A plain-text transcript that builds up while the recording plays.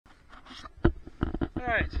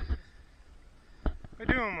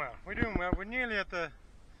We're doing well. We're doing well. We're nearly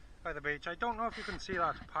by the beach. I don't know if you can see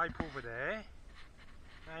that pipe over there.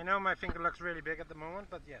 I know my finger looks really big at the moment,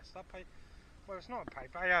 but yes, that pipe. Well, it's not a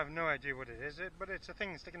pipe. I have no idea what it is, but it's a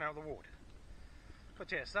thing sticking out of the water.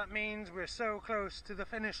 But yes, that means we're so close to the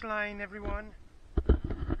finish line, everyone.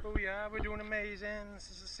 Oh yeah, we're doing amazing. This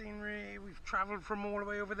is the scenery. We've travelled from all the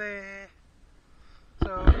way over there.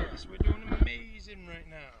 So yes, we're doing amazing right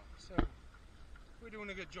now. So we're doing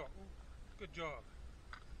a good job. Good job.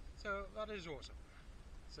 So that is awesome.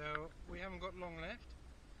 So we haven't got long left.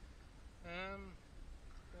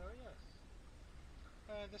 So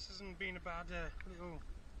yes, this hasn't been a bad little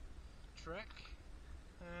trek.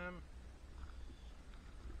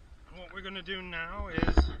 What we're going to do now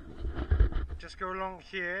is just go along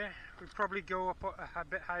here. We probably go up a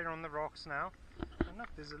bit higher on the rocks now. And look,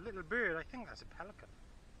 there's a little bird. I think that's a pelican.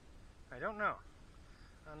 I don't know,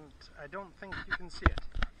 and I don't think you can see it.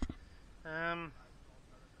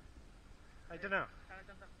 I don't know.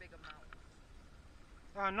 Pelicans have bigger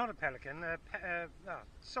mouth. Not a pelican.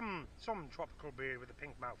 Some tropical bird with a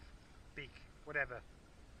pink mouth, beak, whatever.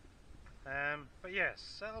 But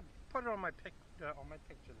yes, I'll put it on my picture later,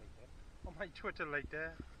 on my Twitter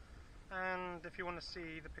later. And if you want to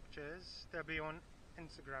see the pictures, they'll be on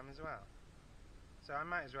Instagram as well. So I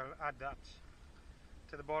might as well add that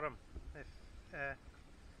to the bottom.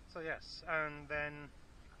 So yes, and then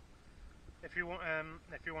if you want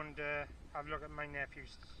to have a look at my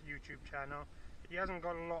nephew's YouTube channel, he hasn't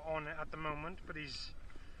got a lot on it at the moment, but he's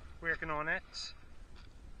working on it.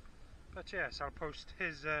 But yes, I'll post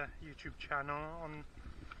his YouTube channel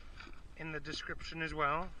in the description as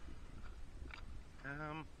well.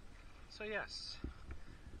 So yes,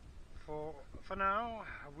 for now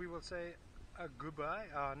we will say a goodbye.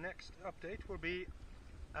 Our next update will be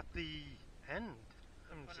at the end,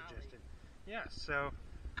 I'm suggesting. Yes, so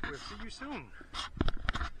we'll see you soon.